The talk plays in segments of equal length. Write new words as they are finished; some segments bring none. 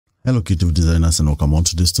Hello creative designers and welcome on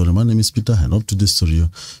to this story. My name is Peter and up to this story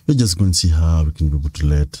we're just going to see how we can be able to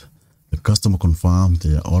let the customer confirm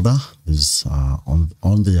their order. This is on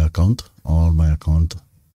their account, on my account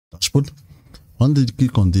dashboard. When they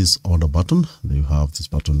click on this order button, they have this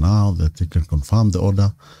button now that they can confirm the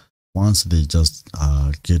order once they just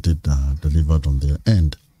get it delivered on their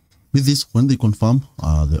end. With this, when they confirm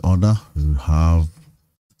the order, you have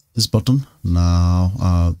this button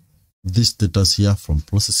now. This status here from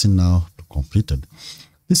processing now to completed.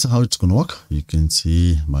 This is how it's going to work. You can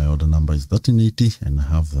see my order number is 1380 and I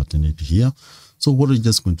have 1380 here. So what we're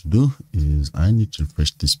just going to do is I need to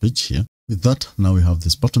refresh this page here. With that, now we have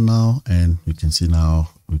this button now, and you can see now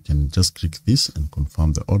we can just click this and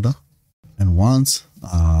confirm the order. And once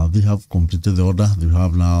they have completed the order, they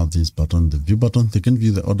have now this button, the view button. They can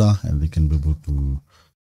view the order and they can be able to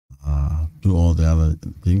do all the other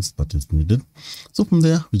things that is needed. So from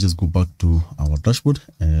there, we just go back to our dashboard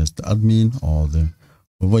as the admin or the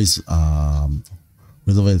whoever is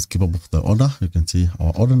capable of the order. You can see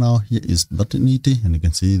our order now here is 1380 and you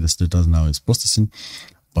can see the status now is processing.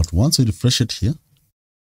 But once we refresh it here,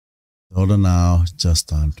 the order now just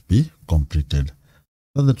turned to be completed.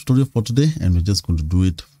 That's the tutorial for today, and we're just going to do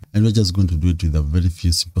it. And we're just going to do it with a very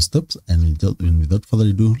few simple steps. And without further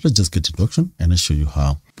ado, let's just get into action and I'll show you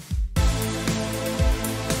how.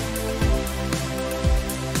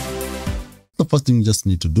 The first thing you just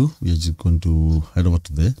need to do, we are just going to head over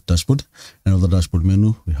to the dashboard, and on the dashboard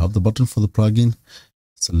menu, we have the button for the plugin.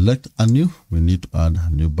 Select a new. We need to add a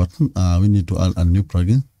new button. We need to add a new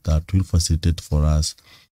plugin that will facilitate for us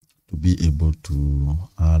to be able to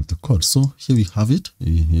add the code. So here we have it.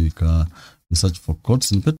 Here we search for code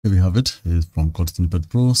snippet. Here we have it. It's from Code Snippet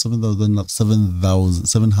Pro,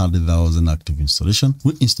 700,000 active installation.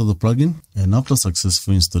 We install the plugin, and after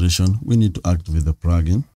successful installation, we need to activate the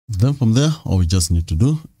plugin. Then from there, all we just need to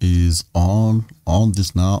do is on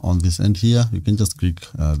this end here, you can just click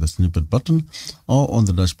the snippet button, or on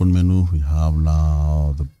the dashboard menu, we have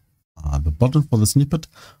now the button for the snippet.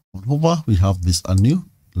 Over, we have this new.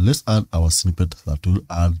 Let's add our snippet that will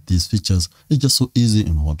add these features. It's just so easy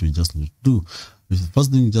in what we just need to do. The first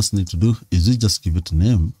thing you just need to do is we just give it a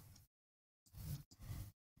name.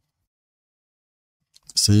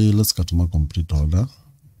 Say, let's customer complete order.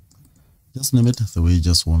 Just name it the way you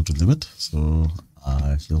just want to name it. So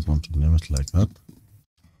I just want to name it like that.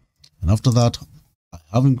 And after that, I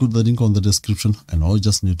have included the link on the description, and all you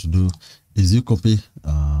just need to do is you copy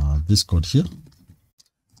this code here.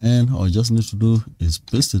 And all you just need to do is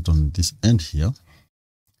paste it on this end here.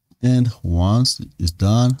 And once it's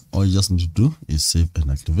done, all you just need to do is save and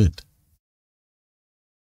activate.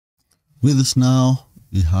 With this now,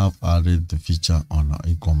 we have added the feature on our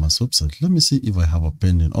e-commerce website. Let me see if I have a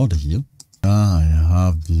pending order here. I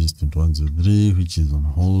have this 2103 which is on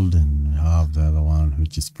hold, and we have the other one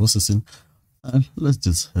which is processing. And let's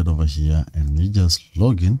just head over here and we just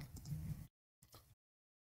log in.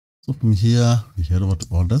 So from here, we head over to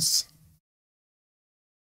orders,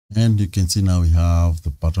 and you can see now we have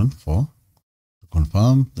the button for to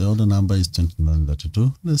confirm. The order number is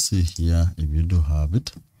 2932. Let's see here if you do have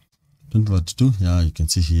it. 2032, yeah, you can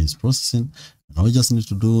see here is processing. And all you just need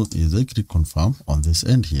to do is click confirm on this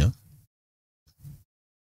end here.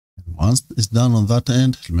 And once it's done on that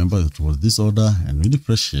end, remember it was this order, and we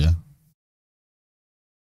refresh here.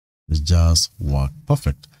 It just worked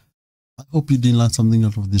perfect. I hope you did learn something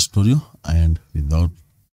out of this tutorial, and without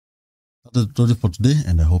the tutorial for today,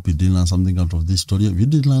 and I hope you did learn something out of this tutorial. If you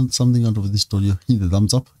did learn something out of this tutorial, hit the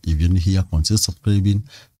thumbs up. If you're new here, consider subscribing.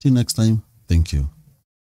 Till next time, thank you.